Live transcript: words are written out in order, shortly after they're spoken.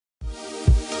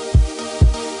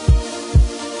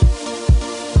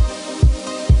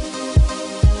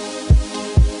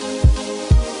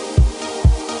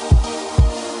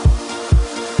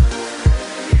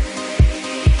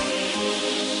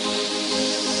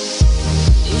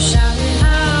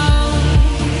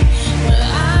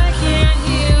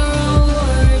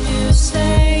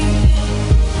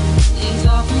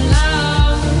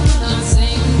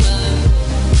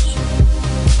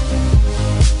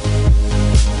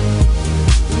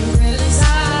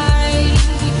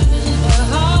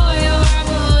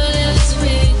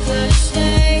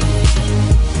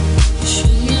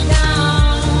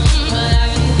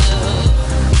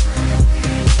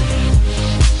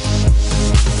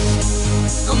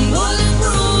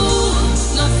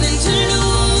Bulletproof, nothing to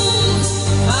lose.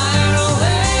 Fire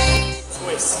away.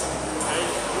 Twist. Okay?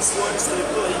 This works the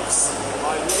obliques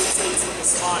by rotating the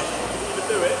spine. You can either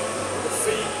do it with the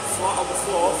feet flat on the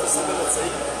floor for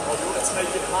stability, or if you want it to make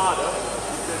it harder,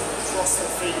 you can cross the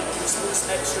feet. Just puts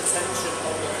extra tension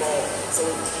on the ball. So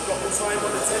you've got the time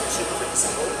on the tension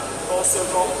principle, you've also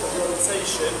got the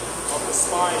rotation of the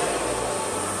spine.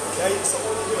 Okay, so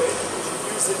all you're doing is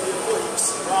you're using the obliques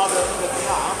rather than the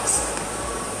arms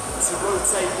to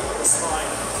rotate the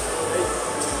spine. Okay?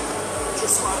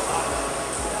 Just like that.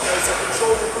 Okay, so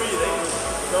control your breathing,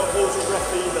 don't hold your breath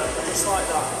either, just like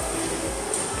that.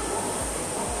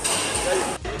 Okay,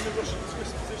 in the Russian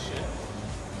twist position,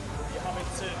 you're having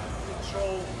to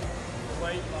control the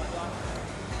weight like that.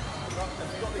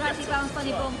 Actually bounce on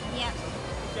your bum, yeah.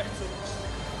 Get ups.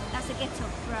 That's a get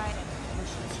up, right.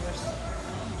 Russian twist.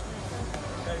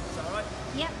 Okay, is that alright?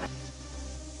 Yep.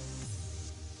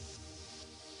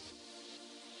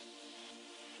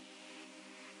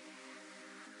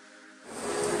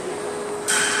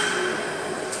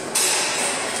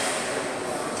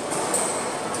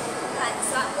 Right,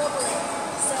 so I'm wobbling.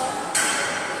 So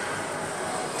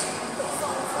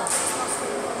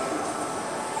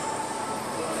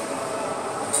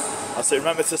That's it,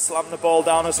 remember to slam the ball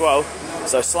down as well.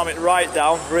 So slam it right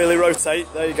down, really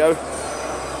rotate, there you go.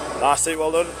 That's it,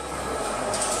 well done.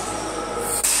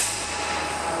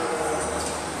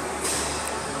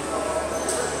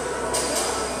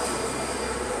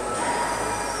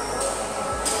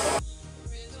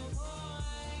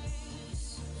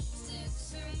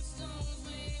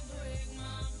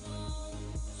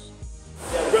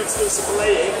 Yeah, we're going to do some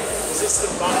laying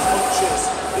resistant band punches.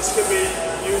 This can be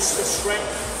used for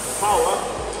strength, power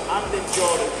and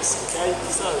endurance. Okay,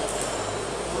 so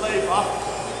lay back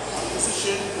and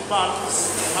position the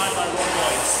bands behind my one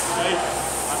voice. Okay,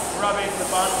 I'm grabbing the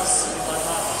bands in my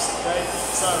hands. Okay,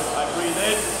 so I breathe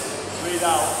in, breathe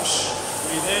out,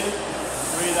 breathe in,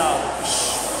 breathe out,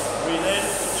 breathe in,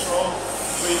 control,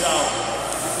 breathe out.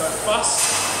 I'm going fast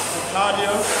for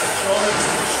cardio, endurance,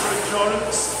 for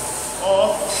endurance,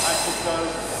 or I could go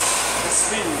for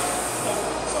speed.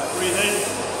 So I breathe in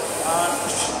and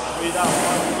breathe out. I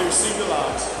can do single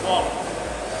arms. 1,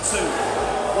 2,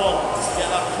 1. Just get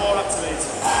that core activated.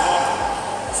 1,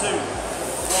 2,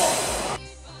 1.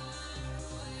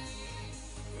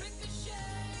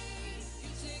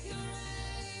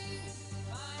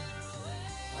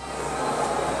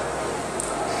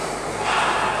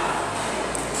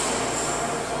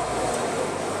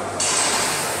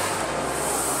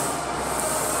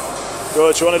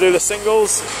 Good, do you want to do the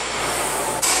singles?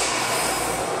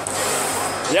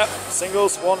 Yep,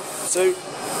 singles, 1, 2.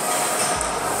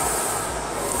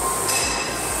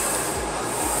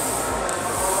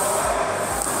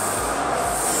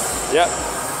 Yep,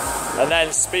 and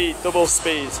then speed, double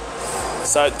speed.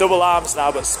 So double arms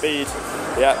now, but speed.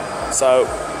 Yep, so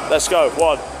let's go.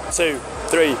 1, 2,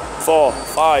 3, 4,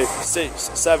 5, 6,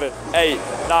 7, 8,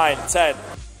 9, 10.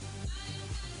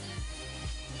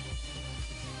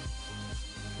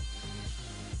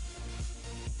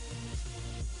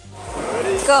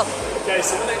 go. Okay,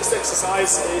 so the next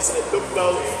exercise is a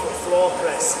dumbbell floor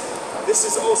press. This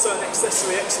is also an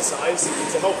accessory exercise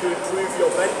to help you improve your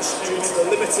bench due to the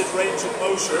limited range of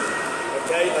motion,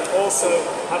 okay, and also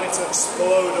having to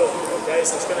explode up, okay,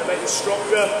 so it's going to make you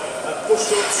stronger at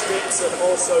push-ups, dips and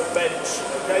also bench,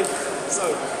 okay.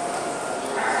 So,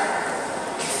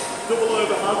 double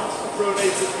overhand,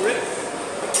 pronated grip,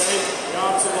 okay, the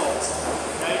arms are locked,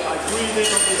 okay, I breathe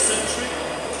in on the eccentric.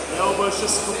 The elbows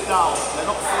just come down,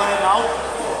 they're not flared out,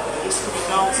 they're just coming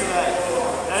down to there.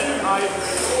 Then I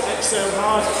exhale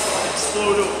hard and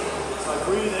explode up. So I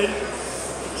breathe in,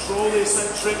 control the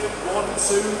eccentric, 1,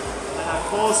 2, and I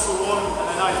pause for 1,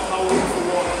 and then I power up for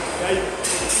 1. Okay, in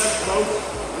the tempo,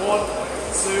 1,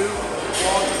 2,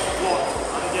 1, 1.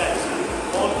 And again,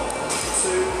 1,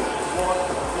 2, 1,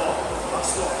 1.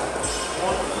 Last one.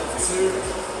 1, 2,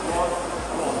 1,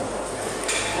 1.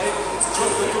 Okay, let's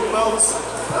jump the dumbbells.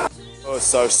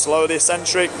 So slow the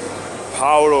eccentric,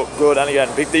 power up, good, and again,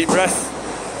 big deep breath,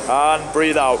 and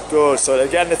breathe out, good. So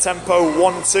again, the tempo,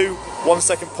 1, 2, 1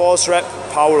 second pause rep,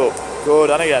 power up, good,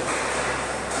 and again,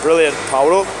 brilliant,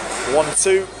 power up, 1,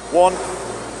 2, 1,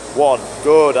 1,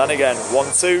 good, and again,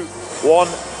 1, 2, 1,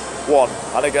 1,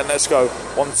 and again, let's go,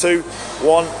 1, 2,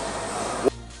 1, 1.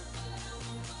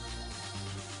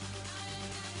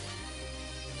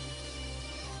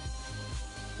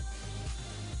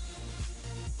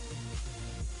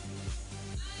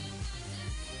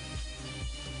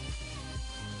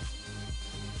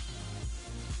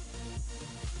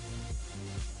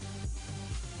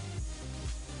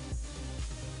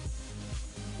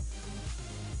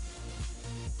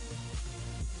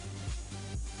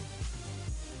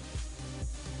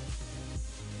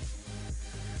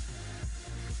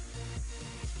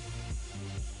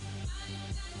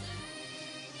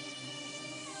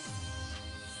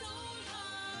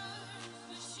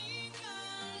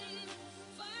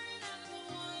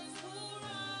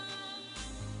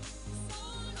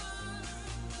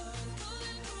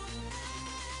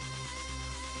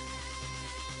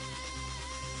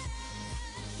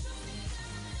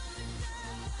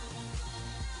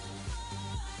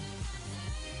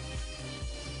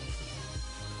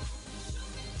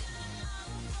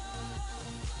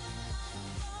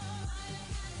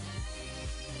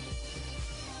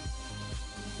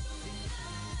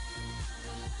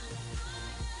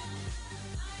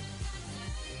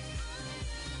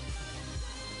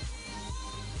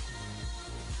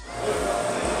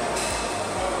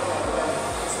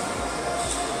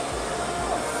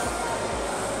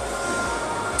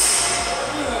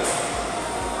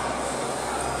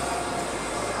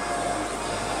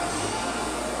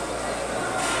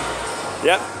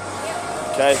 Yep.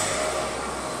 Yep. Okay.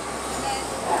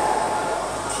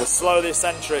 And then Just slow the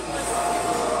eccentric.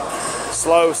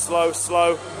 Slow, slow,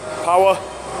 slow. Power.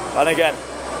 And again.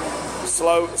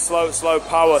 Slow, slow, slow,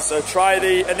 power. So try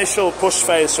the initial push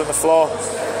phase from the floor.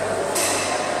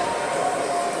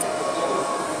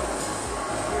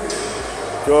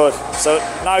 Good. So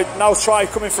now try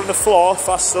coming from the floor,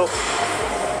 fast up.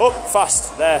 Up,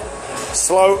 fast, there.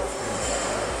 Slow.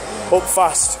 Up,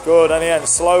 fast. Good, and again,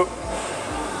 slow.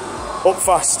 Up,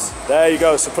 fast. There you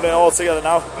go. So put it all together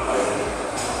now.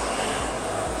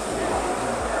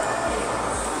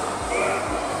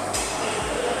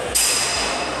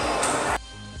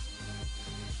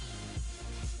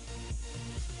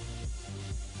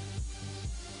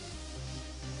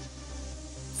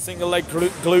 Single leg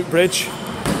glute bridge.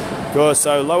 Good,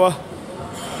 so lower.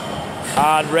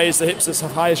 And raise the hips as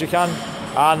high as you can.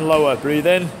 And lower. Breathe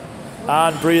in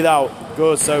and breathe out.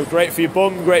 Good, so great for your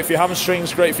bum, great for your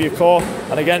hamstrings, great for your core.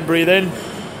 And again, breathe in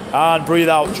and breathe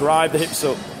out. Drive the hips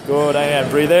up. Good, again,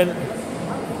 breathe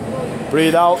in.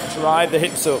 Breathe out, drive the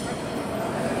hips up.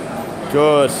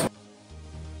 Good.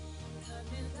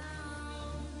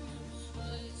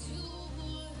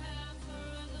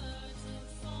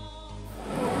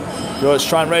 Good, let's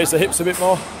try and raise the hips a bit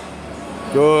more.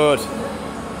 Good.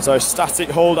 So static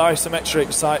hold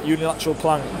isometric, side unilateral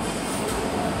plank.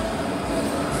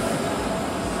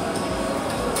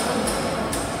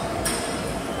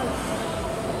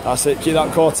 That's it, keep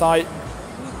that core tight.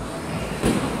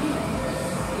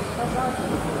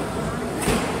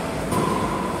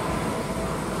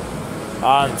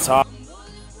 And tight.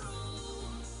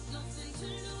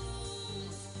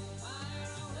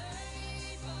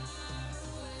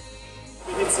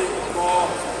 Hitting the core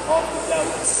of the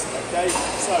delts, okay?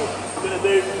 So we're going to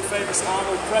do the famous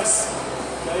Arnold press,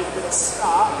 okay? We're going to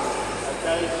start,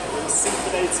 okay, with a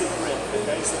syncopated grip,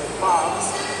 okay? So the palms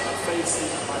are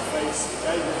facing my face,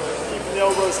 okay? Keeping the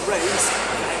elbows raised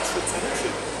and extra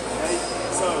tension, okay?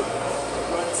 So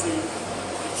we're going to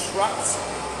retract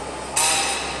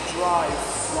and drive,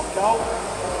 lock out,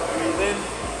 breathe in,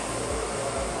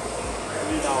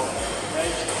 breathe out, okay?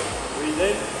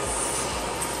 Breathe in.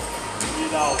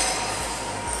 Breathe out.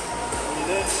 Breathe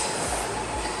in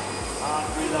and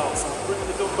breathe out. So I'm bringing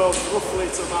the dumbbells roughly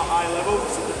to about eye level.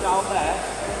 So they're down there,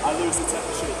 I lose the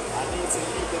tension. I need to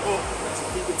keep them up to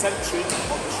keep the tension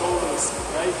on the shoulders.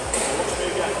 Okay? So watch me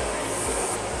again.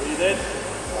 Breathe in.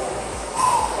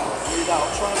 Breathe out.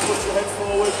 Try and push your head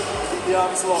forward. Keep the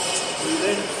arms locked.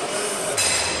 Breathe in.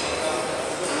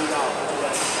 Breathe out.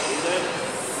 Again. Breathe in.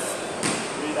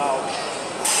 Breathe out.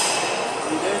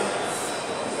 Breathe in.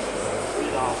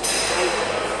 Out.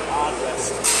 And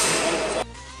rest.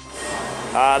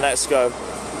 And let's go.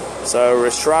 So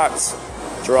retract,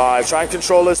 drive. Try and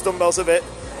control those dumbbells a bit.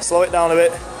 Slow it down a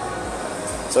bit.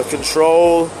 So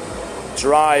control,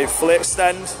 drive, fully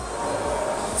extend.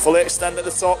 Fully extend at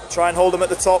the top. Try and hold them at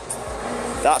the top.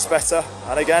 That's better.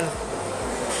 And again.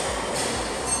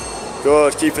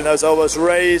 Good. Keeping those elbows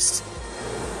raised.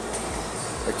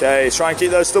 Okay. Try and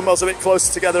keep those dumbbells a bit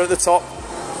closer together at the top.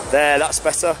 There. That's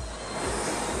better.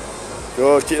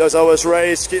 Good, keep those elbows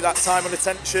raised, keep that time under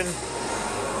tension.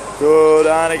 Good,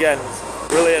 and again,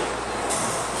 brilliant.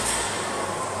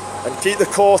 And keep the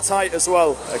core tight as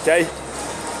well, okay?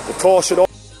 The core should... Okay,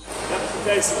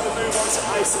 so we're going to move on to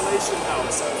isolation now,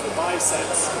 so the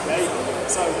biceps, okay?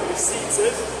 So we're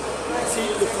seated,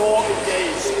 keep the core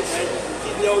engaged, okay?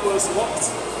 Keep the elbows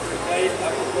locked, okay?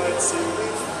 And we're going to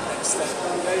extend,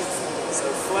 okay?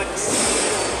 So flex.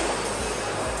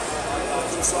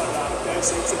 Just like that, okay,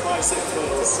 so it's a bicep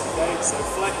curls, okay, so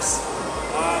flex,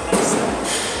 and extend,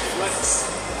 flex,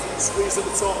 squeeze at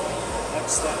the top,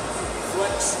 extend,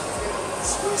 flex,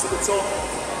 squeeze at the top,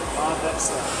 and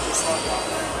extend, just like that,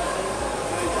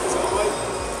 okay, goes that way.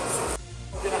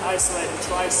 We're going to isolate the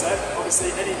tricep,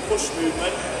 obviously any push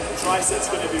movement, the tricep's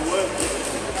going to be working,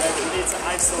 okay, but we need to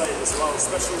isolate as well,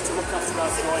 especially to look after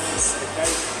our joints, okay,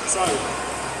 so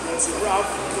we're going to grab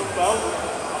the dumbbell,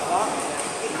 like that,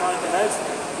 behind the head,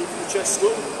 keeping the chest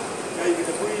up. Okay, you're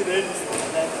going to breathe in and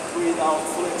then breathe out,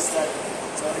 full extend.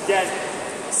 So again,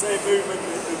 same movement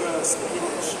in reverse, the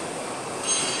hinge.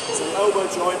 So the elbow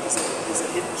joint is a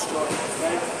hinge joint,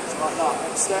 okay? So like that,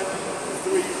 extend,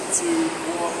 3, 2,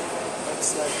 1,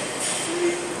 extend,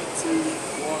 3, 2,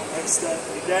 1, extend.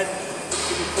 Again,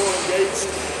 keep the core engaged,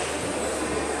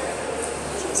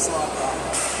 just like that.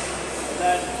 And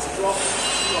then to drop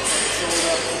on the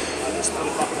shoulder, and just put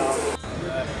it back down.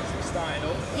 Starting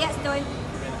up. yeah, it's going.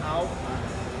 In out.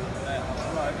 Right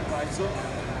up.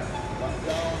 Back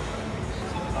down.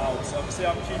 Out. So obviously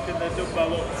I'm keeping the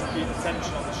dumbbell up to keep the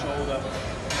tension on the shoulder.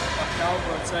 Back down,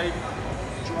 rotate.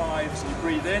 drive. So you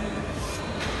breathe in,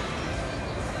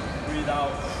 breathe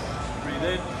out, breathe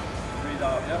in, breathe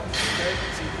out, yeah? Okay,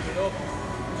 so you keep it up,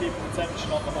 keeping the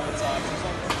tension on the whole time. So it's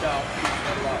not going down, keep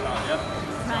it like that,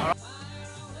 yeah? Right.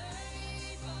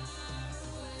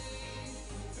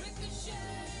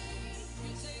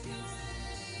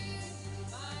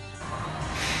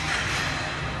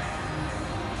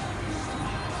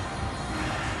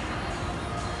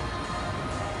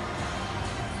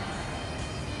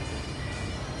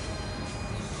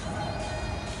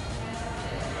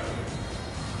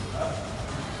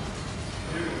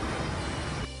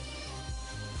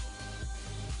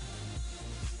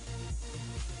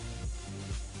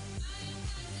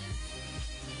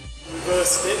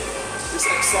 Reverse dip. This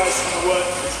exercise is going to work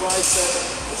the tricep,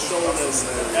 the shoulders,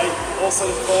 okay? Also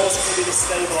the core is going to be the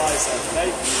stabilizer, okay?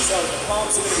 So the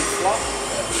palms are going to be flat,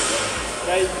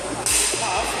 okay?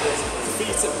 Have the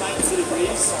feet at 90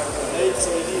 degrees, okay?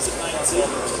 So your knees at 90.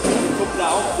 Come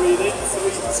down, breathe in, 3,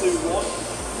 2, 1,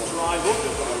 drive up.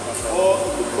 Or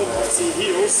you can come onto your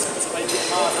heels to make it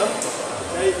harder,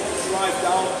 okay? Drive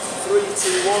down, 3,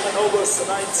 2, 1, elbows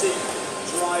to 90,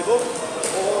 drive up.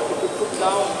 Or you could come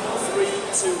down, 3,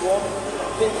 2, 1,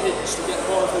 hip hinge to get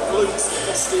more of the glutes, the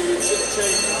posterior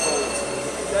chain involved.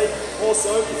 Okay?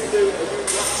 Also, you can do a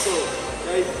unilateral.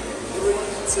 Okay? 3,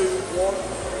 2, 1,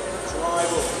 drive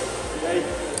up. Okay?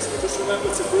 So just remember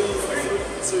to breathe. 3,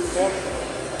 2, 1,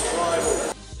 drive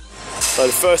up. So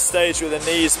the first stage with the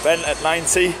knees bent at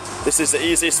 90. This is the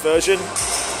easiest version.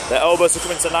 The elbows are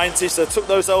coming to 90, so tuck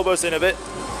those elbows in a bit.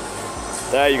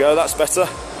 There you go, that's better.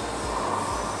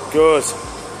 Good.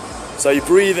 So you're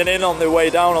breathing in on the way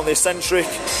down on the eccentric,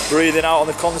 breathing out on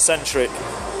the concentric.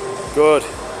 Good.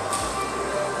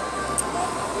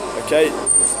 Okay.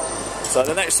 So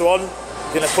the next one,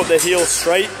 you're going to put the heel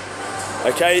straight.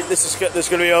 Okay. There's going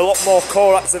to be a lot more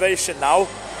core activation now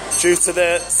due to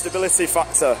the stability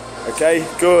factor. Okay.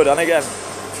 Good. And again.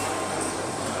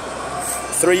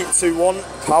 3, 2, 1.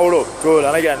 Power up. Good.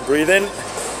 And again. Breathe in.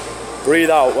 Breathe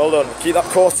out. Well done. Keep that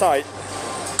core tight.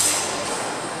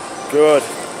 Good.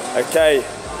 Okay.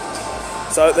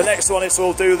 So the next one is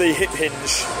we'll do the hip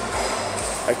hinge.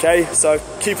 Okay. So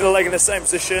keeping the leg in the same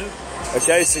position.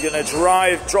 Okay. So you're going to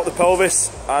drive, drop the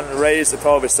pelvis and raise the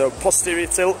pelvis. So posterior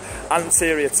tilt,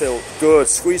 anterior tilt. Good.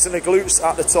 Squeezing the glutes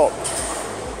at the top.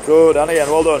 Good. And again,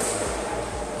 well done.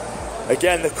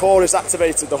 Again, the core is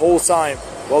activated the whole time.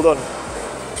 Well done.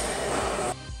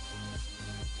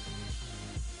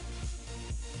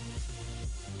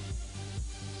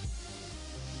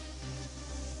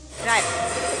 Right.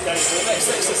 Okay, so the next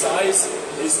exercise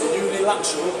is the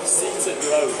unilateral seated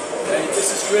row. Okay,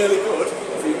 this is really good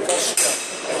for your posture.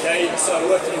 Okay, so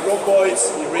working your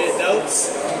rhomboids, your rear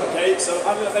delts. Okay, so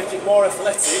I'm going to make it more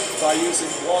athletic by using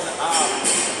one arm.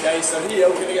 Okay, so here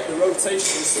we're going to get the rotation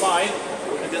of the spine.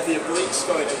 We're going to get the obliques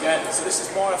going again. So this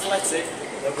is more athletic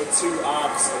than with 2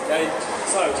 arms. Okay,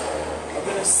 so I'm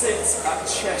going to sit at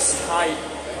chest height.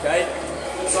 Okay,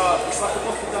 so it's like a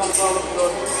walking down the bar run.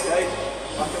 Okay.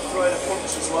 I can throw in a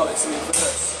punch as well, it's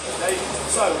reverse. Okay,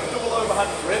 so double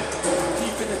overhand grip,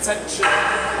 keeping the tension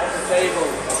on the cable.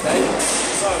 Okay,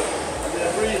 so I'm going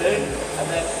to breathe in and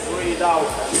then breathe out.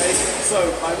 Okay, so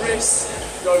my wrists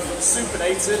go from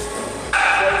supinated to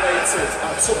pronated.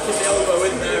 I'm tucking the elbow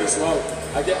in there as well.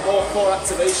 I get more core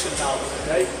activation now.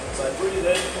 Okay, so I breathe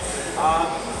in and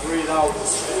breathe out,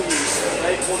 squeeze.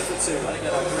 Okay, 1 for 2. And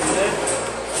again, I breathe in.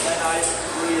 And then I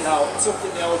breathe out,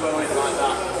 tucking the elbow in like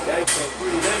that. Okay, so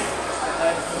breathe in and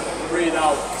then breathe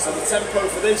out. So the tempo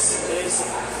for this is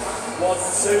 1, 2,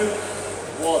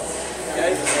 1.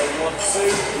 Okay, so 1, 2,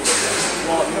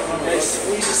 1. Okay,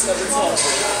 squeeze at the top.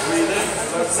 Breathe in,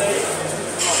 rotate,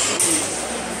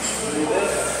 breathe in,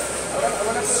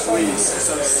 squeeze.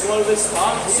 So slow this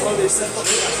part, slow the ascent up,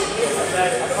 and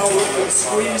then power up and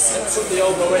squeeze and tuck the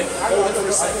elbow in. Hold it for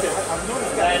a second.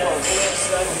 Then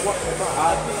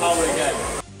and power again.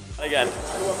 Again.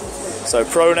 So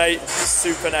pronate,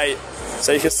 supinate.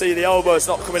 So you can see the elbow is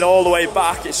not coming all the way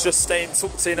back, it's just staying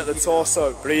tucked in at the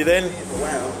torso. Breathe in,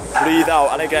 breathe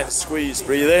out, and again squeeze.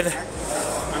 Breathe in,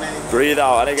 breathe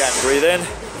out, and again breathe in,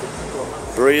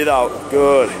 breathe out.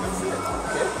 Good.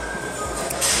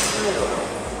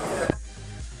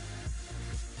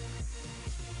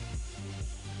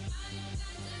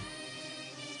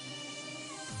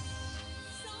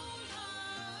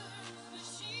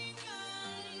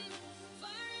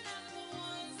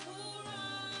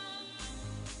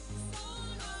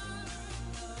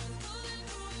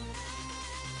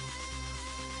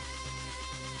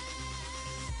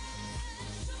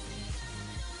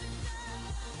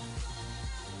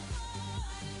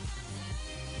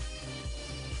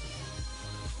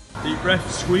 Deep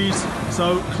breath, squeeze.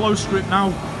 So close grip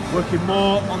now, working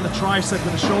more on the tricep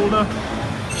and the shoulder.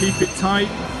 Keep it tight,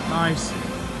 nice.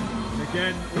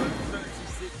 Again,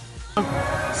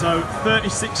 36. So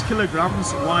 36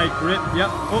 kilograms, wide grip, yep,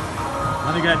 up.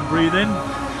 And again, breathe in,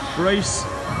 brace,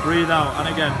 breathe out. And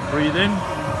again, breathe in,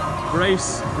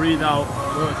 brace, breathe out.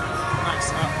 Good,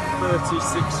 that's at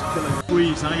 36 kilograms.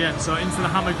 Squeeze, and again, so into the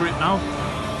hammer grip now.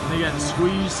 And again,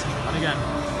 squeeze, and again,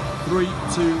 3, 2,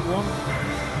 1,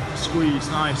 squeeze,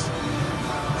 nice.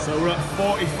 So we're at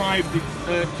 45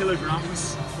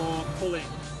 kilograms for pulling.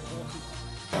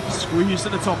 Squeeze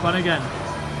at the top, and again,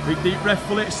 big deep breath,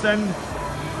 fully extend,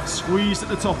 squeeze at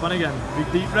the top, and again, big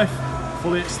deep breath,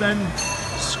 fully extend,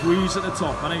 squeeze at the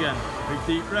top, and again, big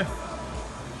deep breath.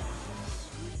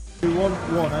 2, 1,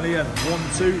 1, and again, 1,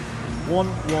 2, 1,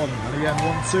 1, and again,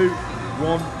 1, 2,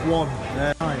 1, 1,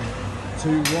 there, 9,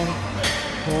 2, 1,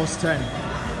 pause 10.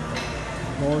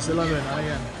 Pause 11, and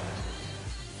again.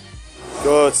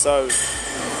 Good, so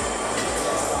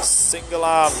single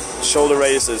arm shoulder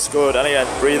raises, good, and again,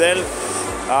 breathe in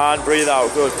and breathe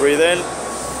out, good, breathe in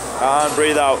and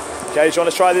breathe out. Okay, do you want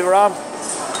to try the other arm?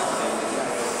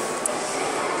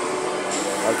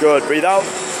 Oh, good, breathe out,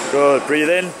 good, breathe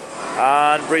in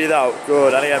and breathe out,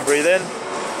 good, and again, breathe in,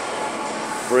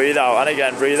 breathe out, and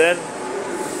again, breathe in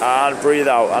and breathe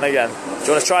out, and again. Do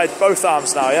you want to try both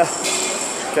arms now, yeah?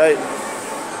 Okay.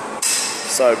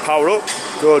 So power up,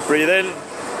 good, breathe in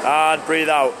and breathe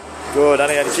out, good,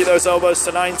 and again, keep those elbows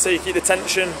to 90, keep the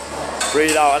tension,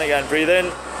 breathe out, and again, breathe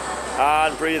in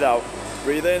and breathe out,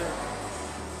 breathe in,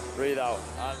 breathe out,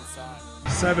 and time.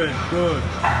 7, good.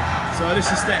 So this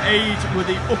is to aid with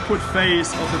the upward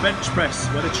phase of the bench press,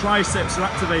 where the triceps are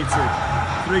activated.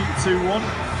 3, 2, 1.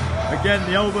 Again,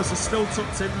 the elbows are still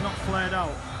tucked in, they're not flared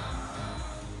out.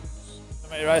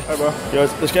 Right, bro. Good.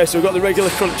 Okay, so we've got the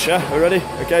regular crunch, yeah? Are we ready?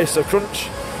 Okay, so crunch.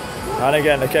 And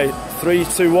again, okay, 3,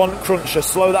 2, 1, crunch. Just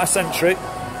slow that eccentric.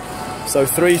 So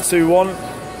 3, 2, 1,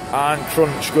 and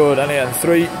crunch. Good. And again,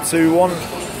 3, 2, 1,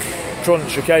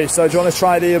 crunch. Okay, so do you want to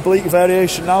try the oblique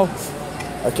variation now?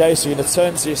 Okay, so you're going to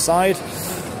turn to your side.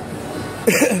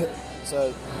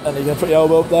 So, and you're going to put your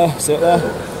elbow up there, see it there?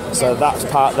 So that's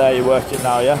part there you're working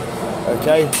now, yeah?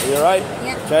 Okay, are you alright?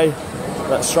 Yeah. Okay,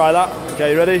 let's try that.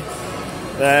 Okay, you ready?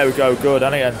 There we go, good,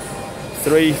 and again,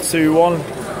 3, 2, 1,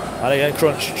 and again,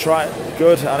 crunch, try it,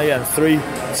 good, and again, 3,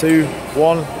 2,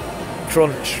 1,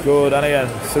 crunch, good, and again,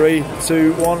 3,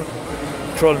 2, 1,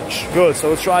 crunch, good. So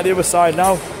we'll try the other side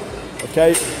now,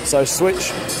 okay, so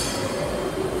switch,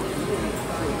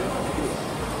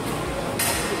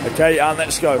 okay, and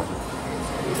let's go,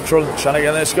 crunch, and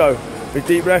again, let's go, big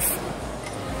deep breath,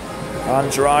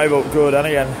 and drive up, good, and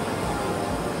again,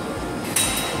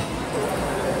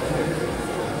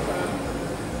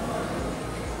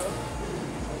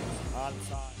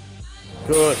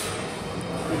 good.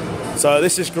 So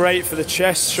this is great for the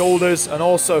chest, shoulders, and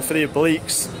also for the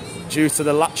obliques due to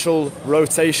the lateral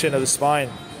rotation of the spine.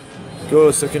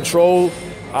 Good, so control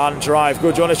and drive.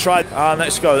 Good, do you want to try? And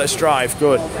let's go, let's drive,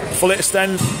 good. Fully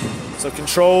extend, so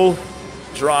control,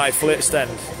 drive, fully extend.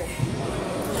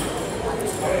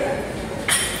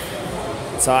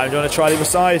 Time, do you want to try the other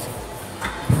side?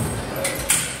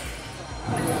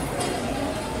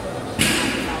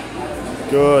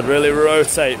 Good, really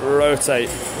rotate, rotate.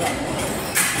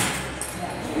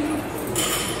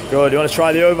 Good, you want to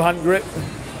try the overhand grip?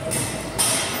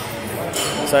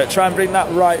 So try and bring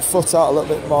that right foot out a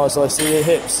little bit more so I see your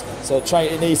hips. So try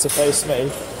and get your knees to face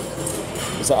me.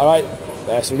 Is that alright?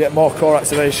 There, so we get more core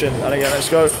activation. And again, let's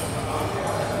go.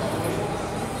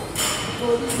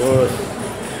 Good.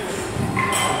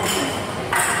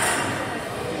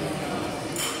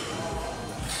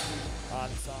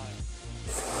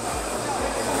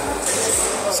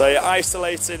 So you're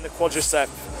isolating the quadricep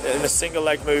in a single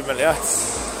leg movement, yeah?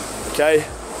 Okay,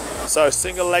 so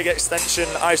single leg extension,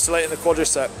 isolating the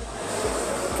quadricep.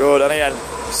 Good, and again,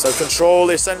 so control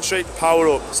the eccentric, power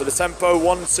up. So the tempo,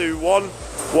 1, 2, 1,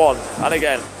 1. And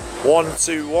again, 1,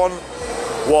 2, 1,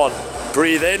 1.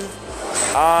 Breathe in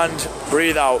and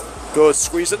breathe out. Good,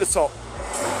 squeeze at the top.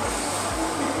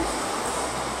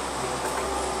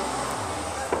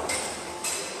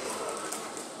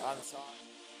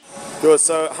 Good,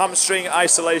 so hamstring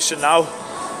isolation now.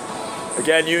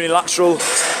 Again, unilateral.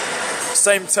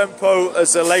 Same tempo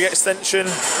as the leg extension.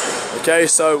 Okay,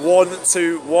 so 1,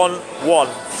 2, 1, 1.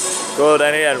 Good,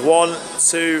 and again, 1,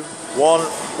 2, 1,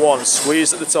 1.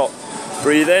 Squeeze at the top.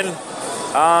 Breathe in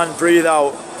and breathe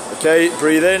out. Okay,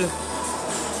 breathe in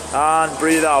and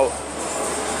breathe out.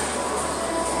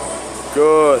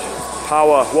 Good.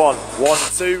 Power. 1, 1,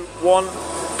 2, 1,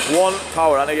 1.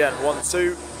 Power. And again, 1,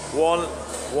 2, 1,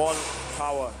 1.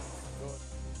 Power.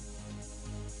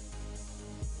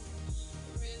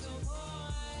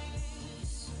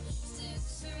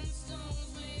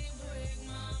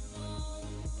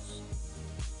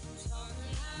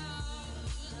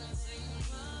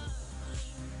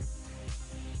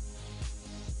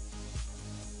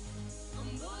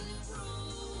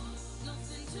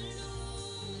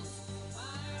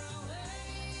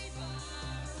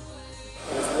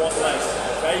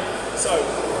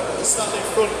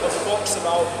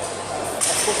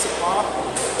 hips apart,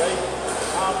 okay,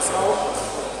 arms out,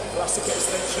 thoracic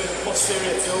extension,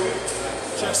 posterior tilt,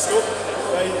 chest up,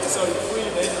 okay, so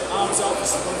breathe in, arms out for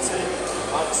stability,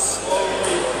 and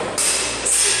slowly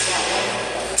sit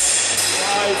back,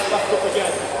 drive back up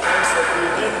again, okay, so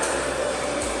breathe in,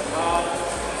 and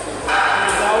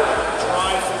breathe out,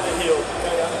 drive from the heel,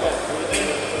 okay, and again, breathe in,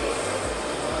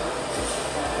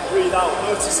 breathe out,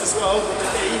 notice as well with the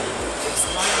knee, it's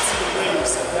 90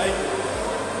 degrees, okay,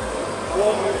 1, 2,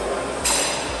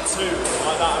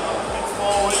 like that, I'm looking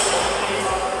forward on the knee,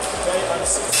 okay, and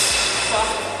sitting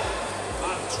back,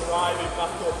 and driving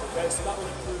back up, okay, so that will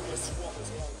improve your squat as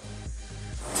well.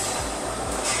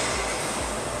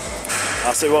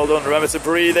 That's it, well done. Remember to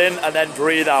breathe in and then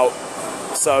breathe out.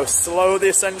 So slow the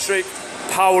eccentric,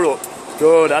 power up,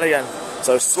 good, and again.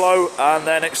 So slow and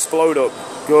then explode up,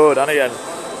 good, and again.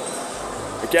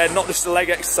 Again, not just a leg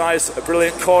exercise, a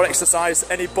brilliant core exercise,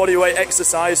 any bodyweight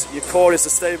exercise, your core is the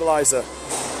stabilizer.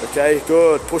 Okay,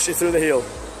 good, pushing through the heel.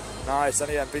 Nice, and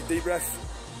again, big deep breath.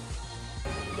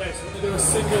 Okay, so we're going to do a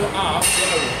single arm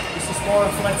row. This is more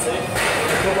athletic than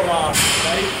a double arm,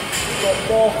 okay? We've got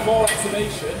more core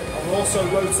activation and we're also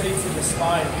rotating the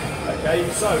spine, okay?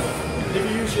 So, if you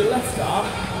use your left arm,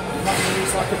 you have to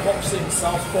use like a boxing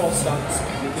southpaw stance.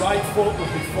 Your right foot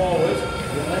would be forward,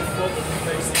 your left foot would be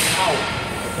facing out,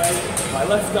 okay? My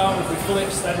left arm would be fully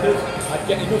extended, I'd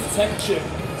get enough tension,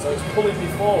 so it's pulling me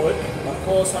forward, my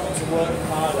core's having to work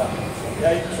harder,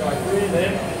 okay? So I breathe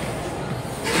in,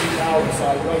 breathe out, so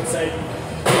I rotate,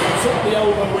 tuck the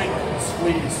elbow in,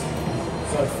 squeeze.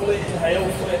 So fully inhale,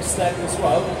 fully extend as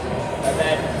well, and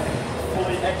then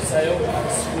fully exhale and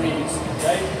squeeze,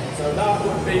 okay? So that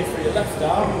would be for your left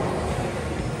arm.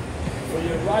 For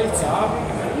your right arm,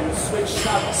 you would switch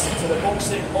stance to the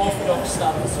boxing orthodox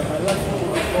stance. So my left foot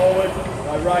will be forward,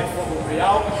 my right foot will be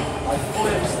out. I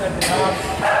fully extend the arm,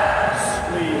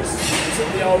 squeeze. Tuck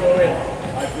the elbow in,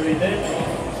 I breathe in.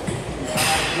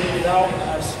 Breathe out and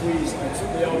I squeeze and I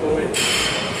took the elbow in.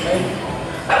 Okay?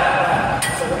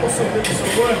 So the muscle groups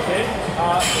we're working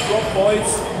are the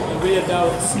rhomboids, the rear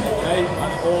delts, okay,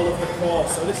 and all of the core.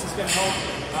 So this is going to help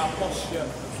our posture as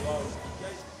well.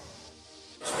 Okay?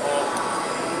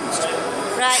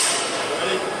 Right.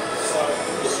 Ready? So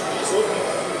squeeze up.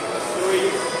 3,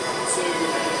 2,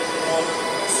 1,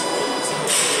 squeeze.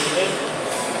 Breathe in.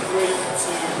 3,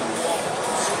 2, 1,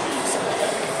 squeeze.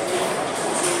 Again. 3,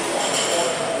 2,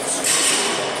 1, squeeze.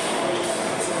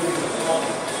 3, 2, 1,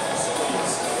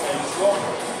 squeeze. Okay, drop,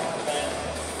 then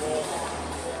walk.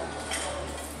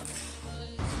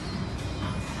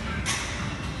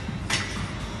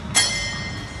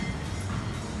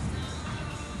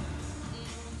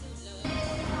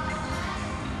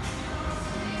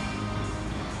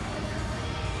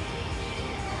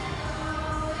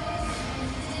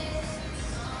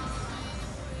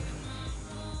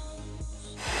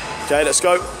 Okay, let's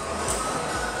go.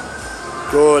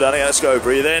 Good, and again, let's go.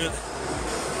 Breathe in.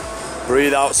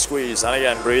 Breathe out, squeeze. And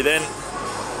again, breathe in.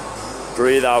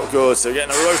 Breathe out, good. So we're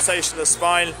getting a rotation of the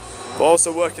spine, but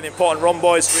also working the important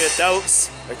rhomboids, rear delts,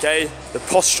 okay, the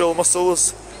postural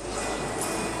muscles.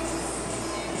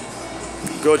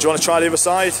 Good, do you want to try the other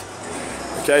side?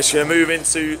 Okay, so you're going to move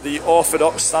into the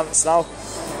orthodox stance now.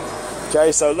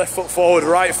 Okay, so left foot forward,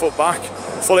 right foot back,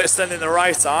 fully extending the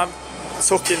right arm,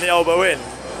 tucking the elbow in.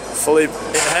 Fully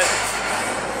inhale.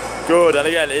 Good, and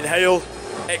again, inhale,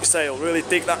 exhale, really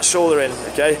dig that shoulder in,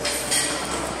 okay?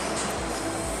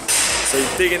 So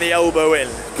you're digging the elbow in,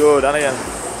 good, and again.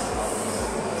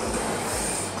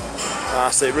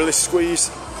 That's it, really squeeze.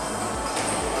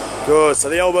 Good, so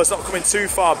the elbow's not coming too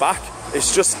far back,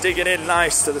 it's just digging in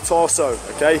nice to the torso,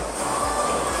 okay?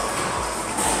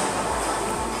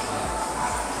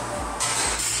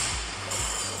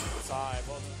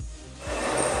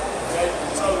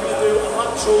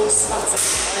 Static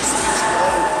isometric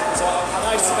hold. So an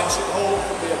isometric hold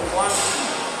could be a plank,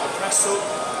 a press up.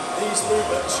 These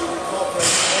movements you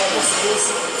incorporate more muscles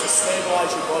to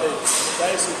stabilise your body.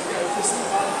 Okay, so you can go this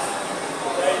plank,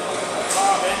 okay,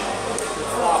 arm in,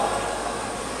 flat.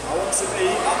 I want to be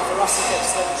at thoracic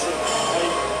extension, okay,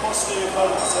 posterior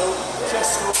bone tilt,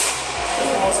 chest up,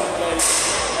 pause engage.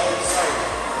 Okay, so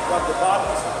grab the band,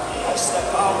 I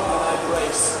step out and I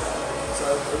brace. So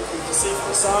you can see from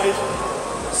the side.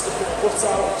 Sticking the butt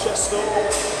out, chest up,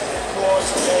 core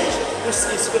is engaged. This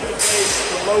is going to engage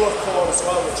the lower core as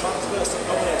well, the transverse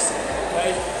abdominis.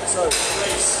 Okay, so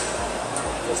brace.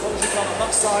 As long as you can on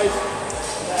that side,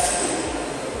 then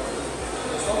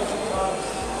as long as you can on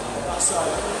that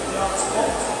side. The arms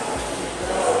locked.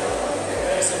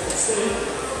 Okay, so you can see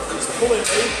it's pulling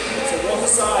me to one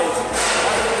side.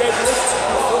 I can get lift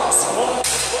on the front squat,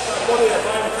 put my body at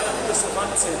a disadvantage.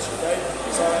 advantage, okay?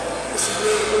 So this is a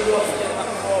really good one for getting that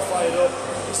core fired up.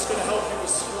 This is going to help you with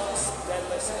squats,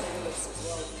 deadlifts, and knee lifts as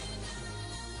well.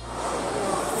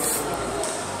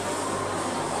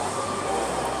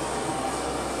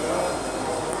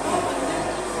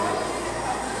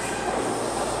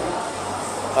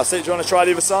 That's it. Do you want to try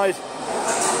the other side?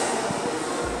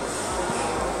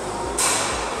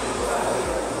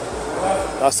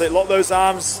 That's it. Lock those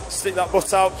arms, stick that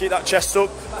butt out, keep that chest up.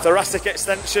 Thoracic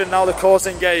extension. Now the core's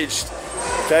engaged.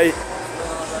 Okay.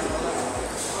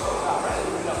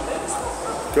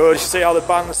 Good. You see how the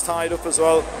band's tied up as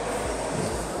well.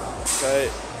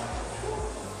 Okay.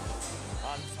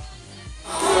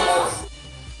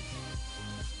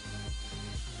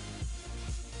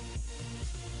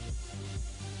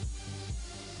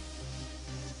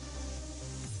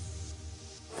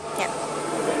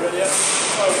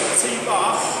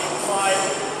 T-bar, incline,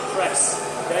 press.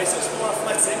 Okay, so it's more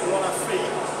athletic, we're on our feet,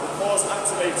 the core's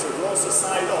activated, we're also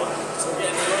side on, so we're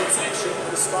getting the rotation of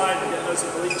the spine, we're getting those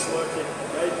obliques working.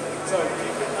 Okay, so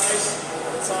keep it nice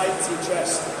and tight to your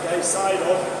chest. Okay, side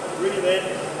on, breathe in,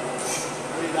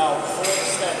 breathe out, full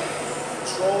extend.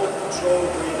 Control, control,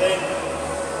 breathe in,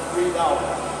 breathe out.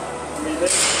 Breathe in,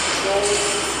 control,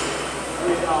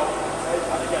 breathe out. Okay,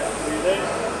 and again, breathe in,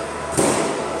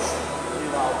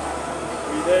 breathe out.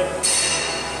 Breathe in,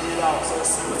 breathe out. So it's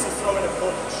similar to throwing a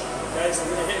punch. Okay, so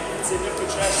we're going to hit into the upper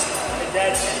chest. And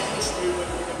again, any push movement,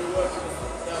 we're going to be working the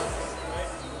front delts. Okay,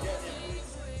 get the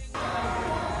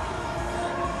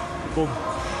Boom.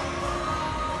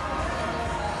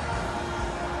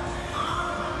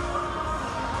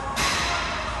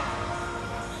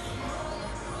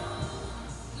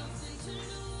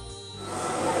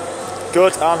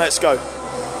 Good, and let's go.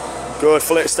 Good,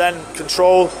 full extend,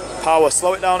 control. Power,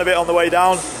 slow it down a bit on the way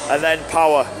down, and then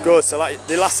power. Good, so like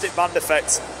the elastic band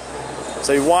effect.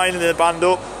 So you're winding the band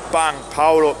up, bang,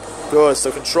 power up. Good, so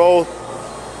control,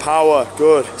 power,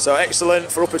 good. So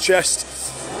excellent for upper chest,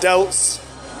 delts,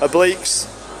 obliques.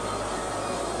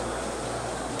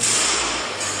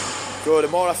 Good, a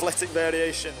more athletic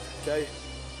variation, okay.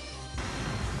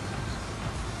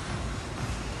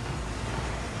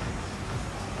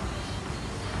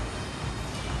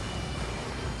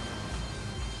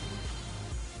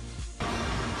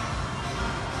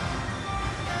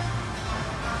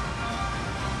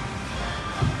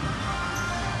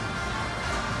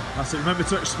 That's it, remember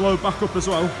to explode back up as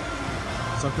well.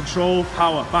 So control,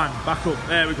 power, bang, back up,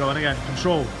 there we go, and again,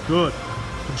 control, good.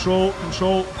 Control,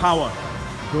 control, power,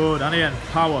 good, and again,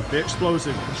 power, be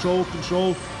explosive. Control,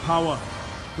 control, power,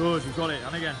 good, you've got it,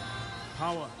 and again,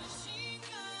 power.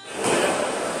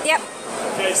 Yep.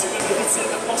 Okay, so we're going to hit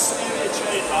the posterior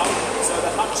chain now, so the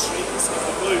hamstrings and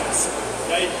the glutes.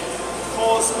 Okay,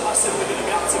 core's passively going to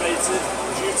be activated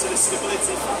due to the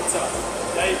stability factor.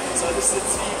 Okay, so this is the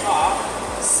T-bar,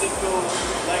 single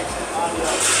leg cardio.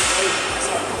 Okay,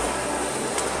 so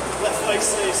left leg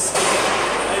stays.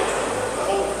 Okay,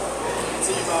 hold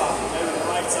T-bar. Okay, with the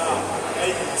right arm.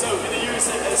 Okay, so we're going to use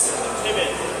it as a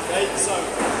pivot. Okay, so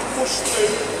push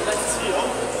through left heel.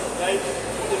 Okay,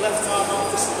 put the left arm out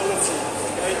for stability.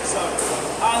 Okay, so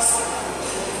as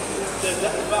the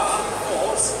bar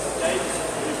falls, okay,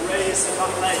 we raise the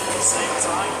back leg at the same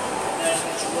time and then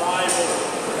drive up.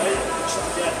 Okay,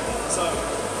 again. So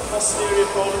posterior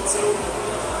pelvic tilt,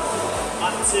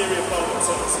 anterior pelvic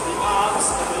tilt. So the arms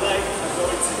and the leg are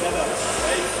going together.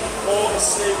 Okay, core is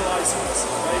stabilizing us.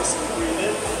 Okay, so breathe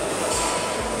in,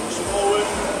 push forward,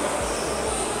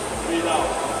 breathe out.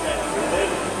 Okay, breathe in,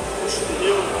 push the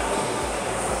heel,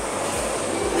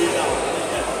 breathe out.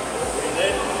 Again, breathe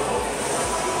in,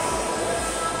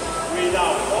 breathe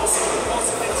out. Also, the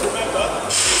important thing to remember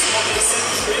is on the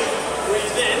eccentric,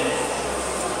 breathe in,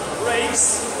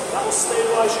 raise. That will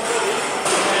stabilise your body,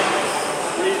 and then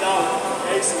breathe out.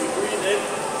 Okay, so we breathe in,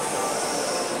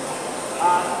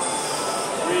 and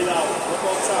breathe out. One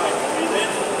more time. Breathe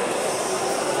in,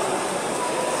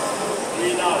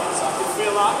 breathe out. So I can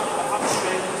feel that in the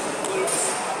hamstring,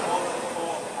 glutes, on the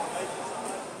core.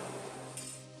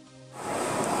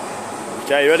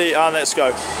 Okay, ready? And let's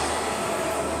go.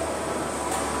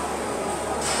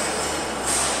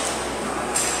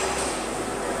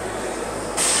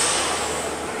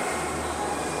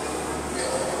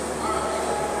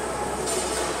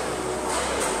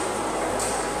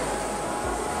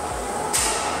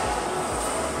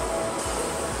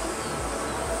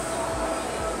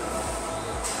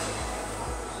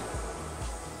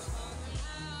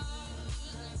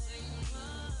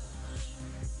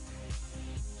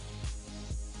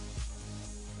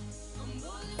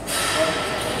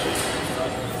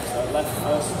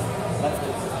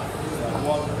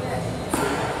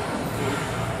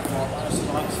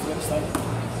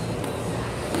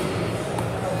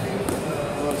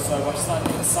 So by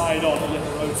standing side on, you get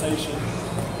the rotation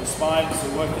of the spine,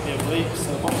 so working the obliques.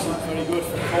 So boxing is very good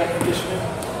for core conditioning.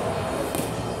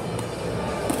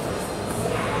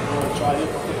 We'll try the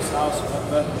kicks now, so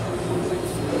remember,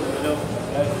 middle,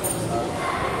 okay.